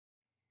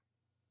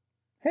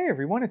Hey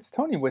everyone, it's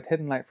Tony with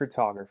Hidden Light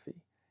Photography,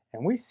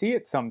 and we see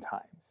it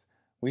sometimes.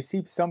 We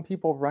see some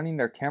people running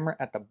their camera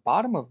at the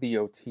bottom of the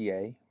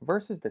OTA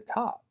versus the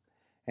top.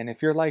 And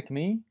if you're like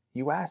me,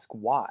 you ask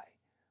why.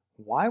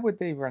 Why would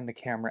they run the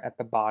camera at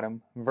the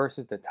bottom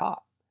versus the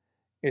top?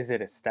 Is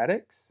it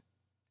aesthetics?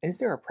 Is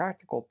there a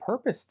practical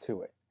purpose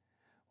to it?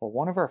 Well,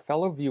 one of our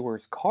fellow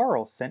viewers,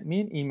 Carl, sent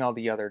me an email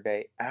the other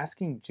day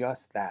asking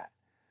just that.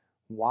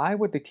 Why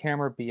would the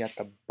camera be at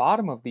the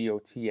bottom of the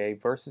OTA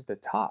versus the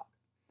top?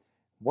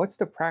 What's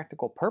the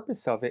practical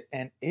purpose of it,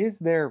 and is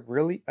there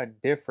really a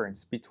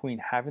difference between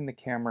having the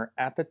camera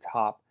at the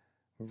top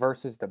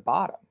versus the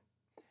bottom?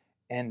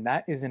 And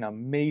that is an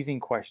amazing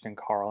question,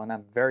 Carl, and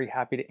I'm very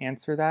happy to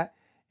answer that,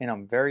 and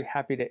I'm very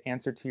happy to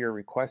answer to your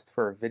request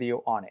for a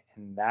video on it,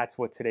 and that's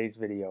what today's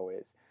video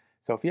is.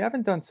 So if you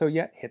haven't done so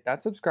yet, hit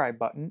that subscribe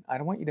button. I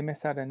don't want you to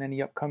miss out on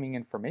any upcoming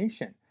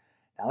information.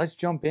 Now let's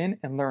jump in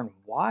and learn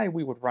why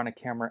we would run a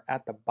camera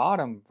at the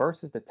bottom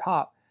versus the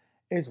top,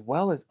 as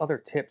well as other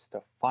tips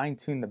to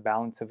fine-tune the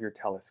balance of your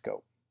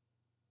telescope.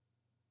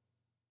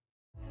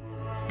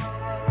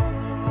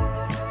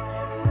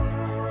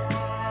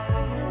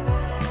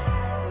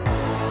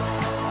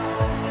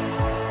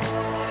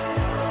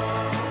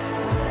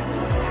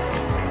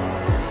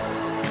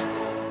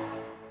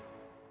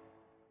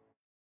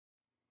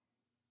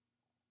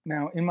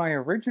 Now, in my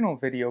original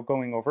video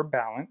going over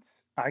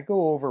balance, I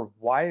go over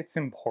why it's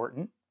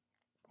important,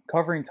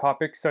 covering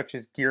topics such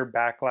as gear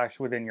backlash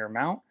within your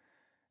mount,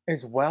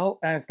 as well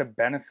as the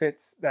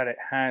benefits that it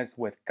has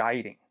with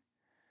guiding.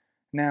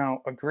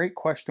 Now, a great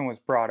question was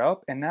brought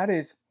up, and that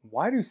is,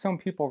 why do some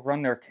people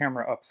run their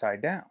camera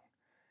upside down?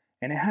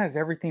 And it has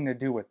everything to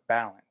do with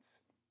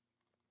balance.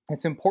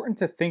 It's important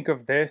to think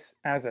of this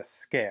as a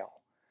scale,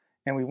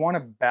 and we want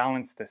to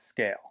balance the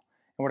scale.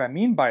 And what I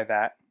mean by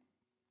that,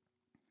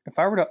 if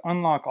I were to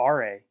unlock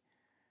RA,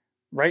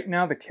 right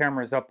now the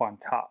camera is up on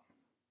top.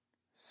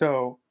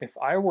 So if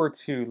I were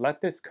to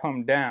let this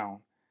come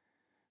down,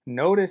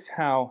 notice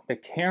how the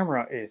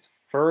camera is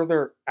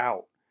further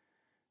out,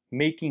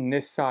 making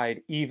this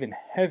side even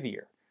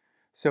heavier.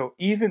 So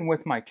even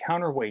with my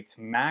counterweights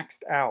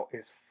maxed out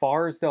as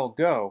far as they'll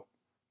go,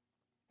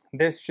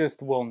 this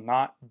just will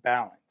not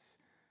balance.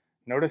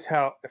 Notice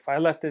how if I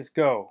let this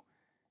go,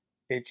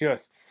 it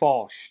just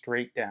falls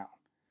straight down.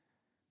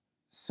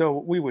 So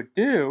what we would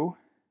do,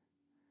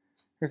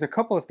 there's a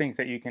couple of things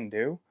that you can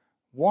do.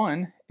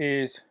 One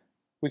is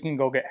we can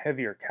go get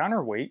heavier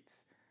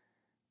counterweights,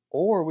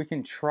 or we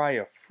can try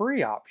a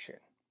free option.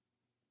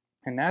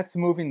 And that's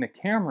moving the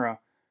camera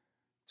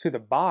to the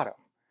bottom.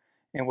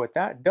 And what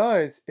that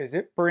does is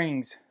it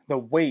brings the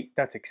weight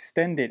that's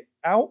extended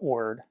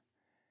outward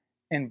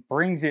and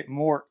brings it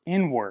more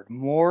inward,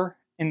 more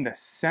in the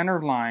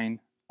center line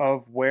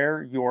of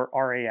where your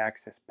RA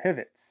axis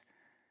pivots,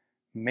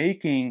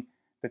 making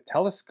the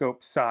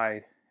telescope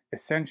side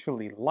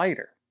essentially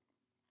lighter.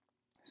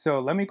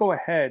 So let me go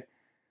ahead,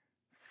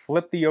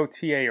 flip the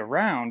OTA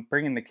around,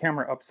 bringing the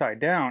camera upside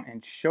down,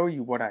 and show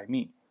you what I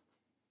mean.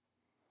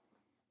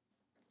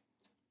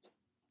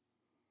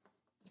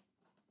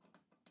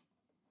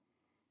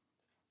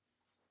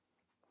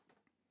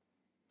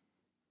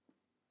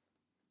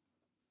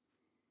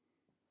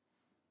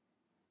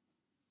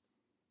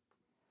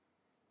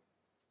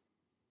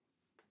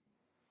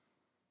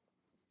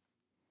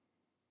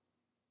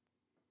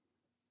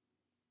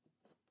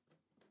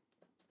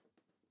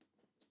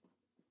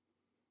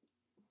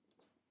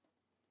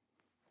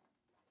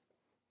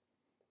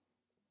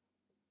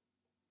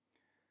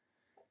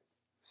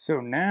 So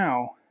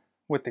now,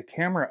 with the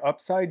camera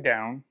upside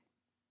down,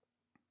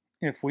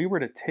 if we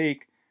were to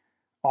take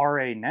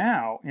RA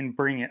now and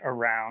bring it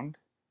around,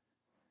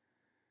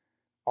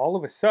 all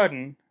of a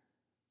sudden,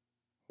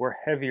 we're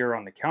heavier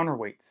on the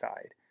counterweight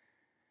side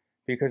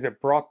because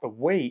it brought the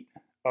weight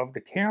of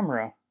the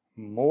camera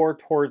more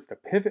towards the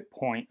pivot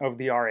point of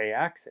the RA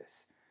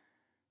axis.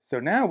 So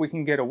now we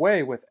can get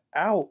away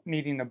without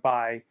needing to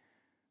buy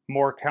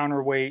more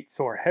counterweights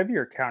or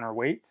heavier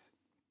counterweights.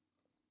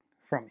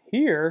 From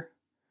here,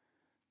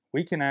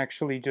 we can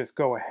actually just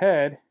go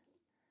ahead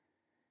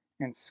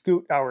and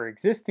scoot our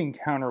existing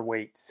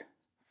counterweights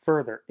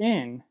further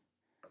in,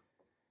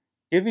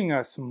 giving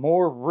us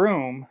more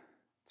room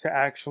to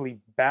actually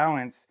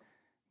balance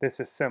this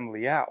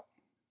assembly out.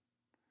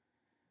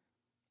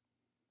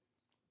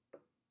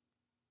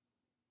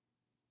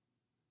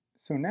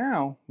 So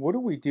now, what do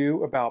we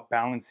do about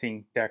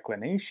balancing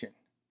declination?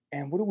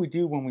 And what do we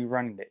do when we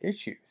run into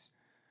issues?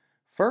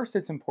 First,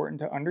 it's important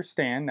to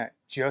understand that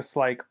just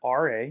like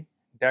RA,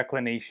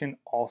 declination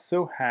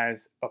also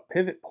has a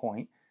pivot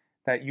point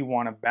that you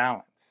want to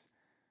balance.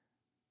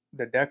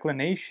 The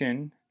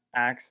declination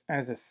acts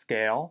as a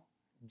scale,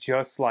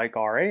 just like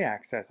RA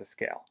acts as a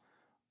scale.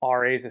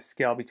 RA is a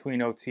scale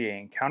between OTA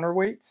and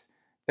counterweights.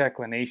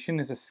 Declination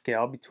is a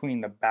scale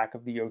between the back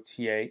of the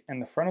OTA and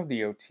the front of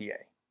the OTA.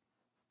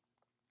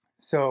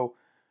 So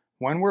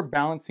when we're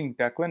balancing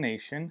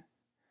declination,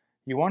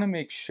 you want to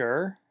make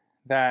sure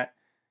that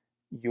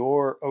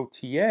your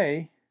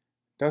OTA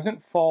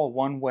doesn't fall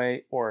one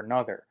way or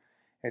another.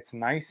 It's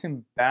nice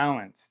and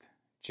balanced,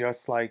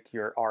 just like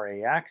your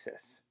RA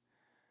axis.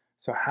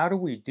 So how do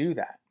we do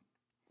that?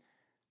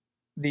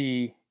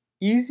 The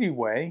easy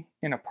way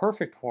in a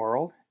perfect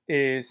world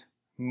is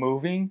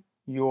moving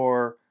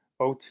your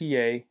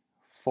OTA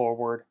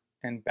forward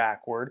and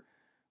backward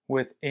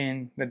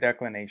within the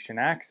declination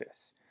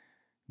axis.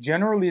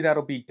 Generally,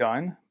 that'll be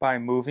done by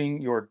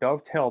moving your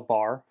dovetail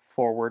bar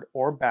forward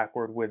or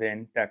backward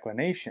within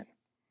declination.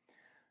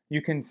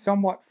 You can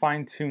somewhat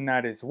fine-tune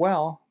that as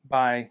well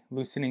by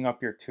loosening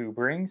up your tube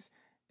rings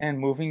and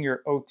moving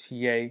your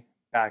OTA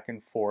back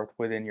and forth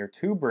within your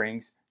tube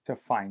rings to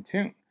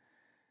fine-tune.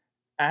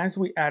 As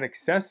we add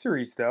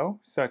accessories though,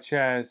 such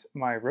as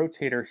my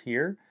rotator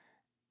here,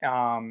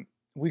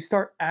 we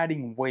start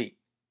adding weight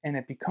and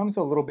it becomes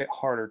a little bit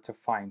harder to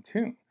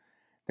fine-tune.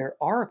 There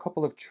are a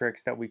couple of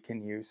tricks that we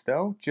can use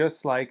though,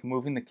 just like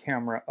moving the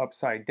camera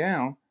upside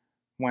down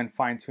when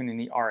fine-tuning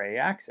the RA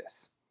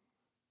axis.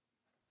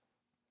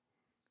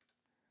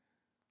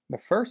 The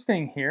first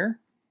thing here,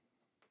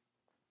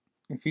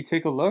 if you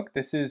take a look,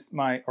 this is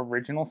my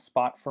original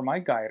spot for my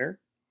guider.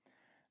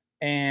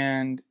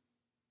 And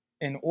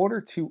in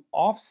order to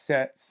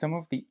offset some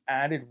of the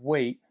added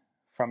weight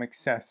from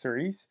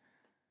accessories,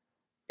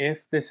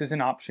 if this is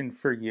an option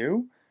for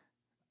you,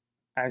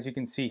 as you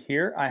can see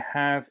here, I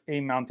have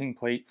a mounting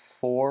plate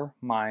for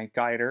my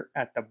guider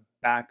at the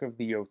back of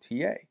the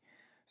OTA.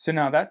 So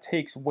now that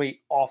takes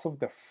weight off of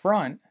the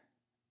front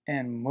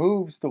and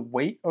moves the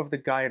weight of the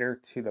guider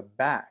to the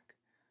back,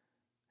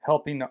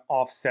 helping to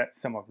offset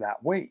some of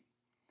that weight.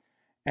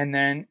 And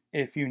then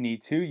if you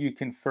need to, you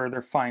can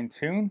further fine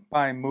tune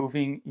by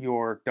moving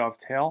your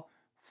dovetail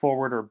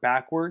forward or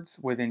backwards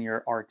within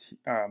your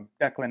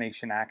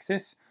declination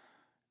axis,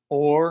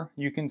 or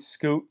you can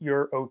scoot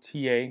your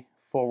OTA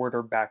forward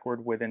or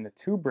backward within the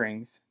tube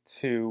rings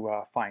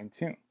to fine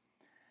tune.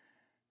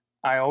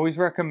 I always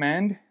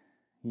recommend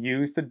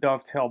use the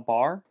dovetail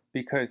bar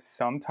because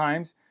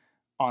sometimes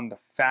on the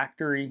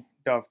factory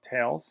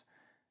dovetails,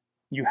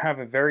 you have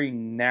a very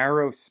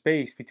narrow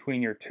space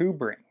between your tube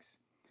rings.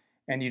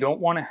 And you don't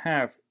want to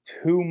have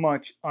too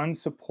much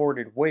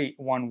unsupported weight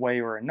one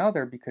way or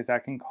another because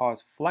that can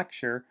cause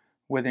flexure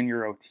within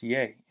your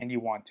OTA, and you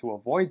want to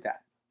avoid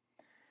that.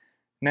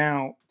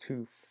 Now,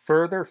 to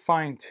further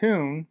fine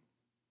tune,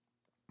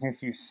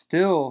 if you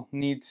still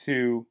need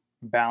to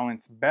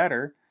balance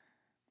better,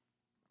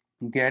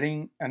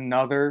 getting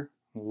another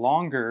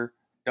longer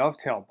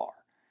dovetail bar.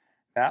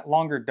 That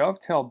longer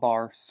dovetail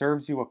bar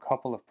serves you a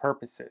couple of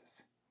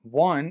purposes.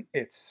 One,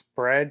 it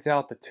spreads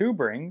out the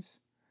tube rings,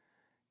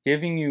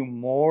 giving you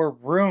more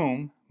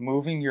room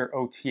moving your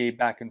OTA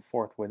back and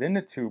forth within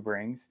the tube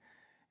rings,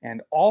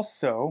 and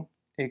also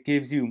it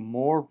gives you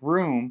more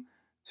room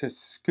to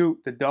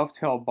scoot the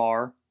dovetail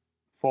bar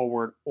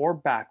forward or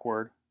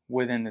backward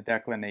within the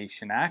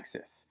declination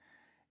axis.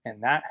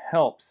 And that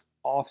helps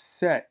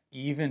offset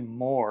even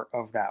more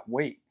of that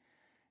weight.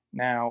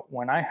 Now,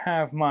 when I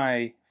have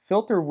my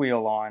filter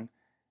wheel on,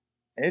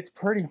 it's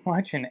pretty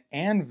much an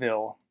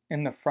anvil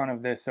in the front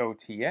of this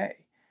OTA.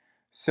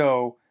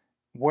 So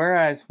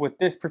whereas with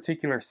this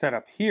particular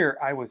setup here,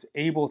 I was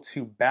able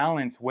to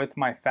balance with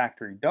my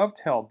factory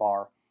dovetail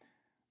bar,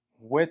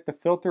 with the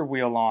filter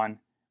wheel on,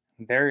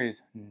 there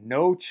is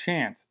no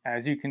chance,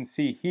 as you can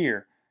see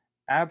here,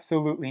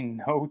 absolutely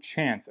no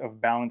chance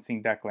of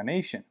balancing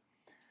declination.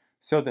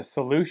 So the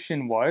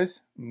solution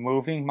was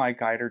moving my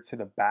guider to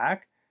the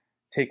back,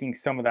 taking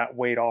some of that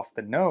weight off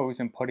the nose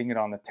and putting it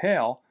on the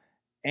tail,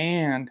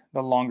 and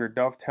the longer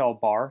dovetail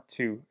bar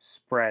to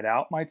spread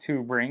out my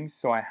tube rings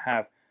so I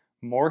have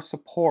more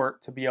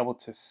support to be able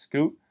to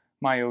scoot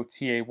my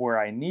OTA where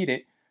I need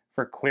it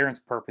for clearance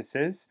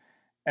purposes,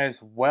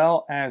 as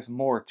well as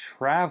more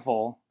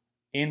travel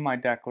in my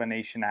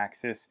declination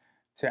axis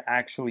to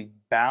actually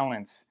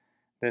balance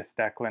this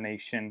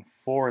declination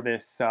for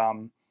this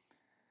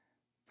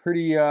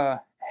pretty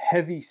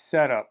heavy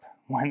setup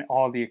when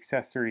all the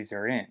accessories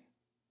are in.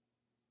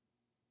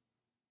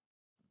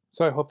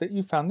 So I hope that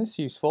you found this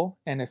useful,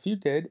 and if you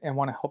did and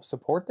want to help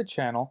support the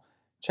channel,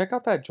 check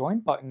out that join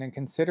button and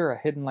consider a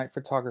Hidden Light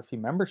Photography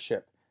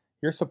membership.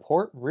 Your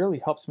support really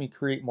helps me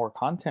create more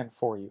content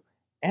for you,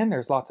 and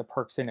there's lots of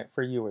perks in it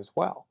for you as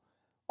well.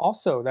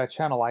 Also, that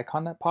channel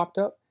icon that popped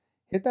up,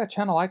 hit that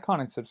channel icon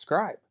and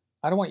subscribe.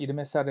 I don't want you to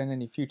miss out on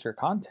any future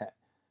content.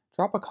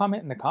 Drop a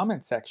comment in the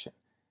comment section.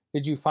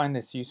 Did you find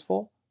this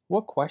useful?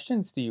 What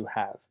questions do you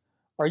have?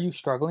 Are you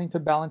struggling to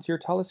balance your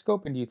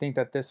telescope and do you think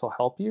that this will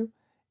help you?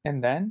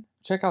 And then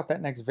check out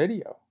that next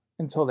video.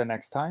 Until the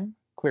next time,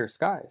 clear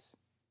skies.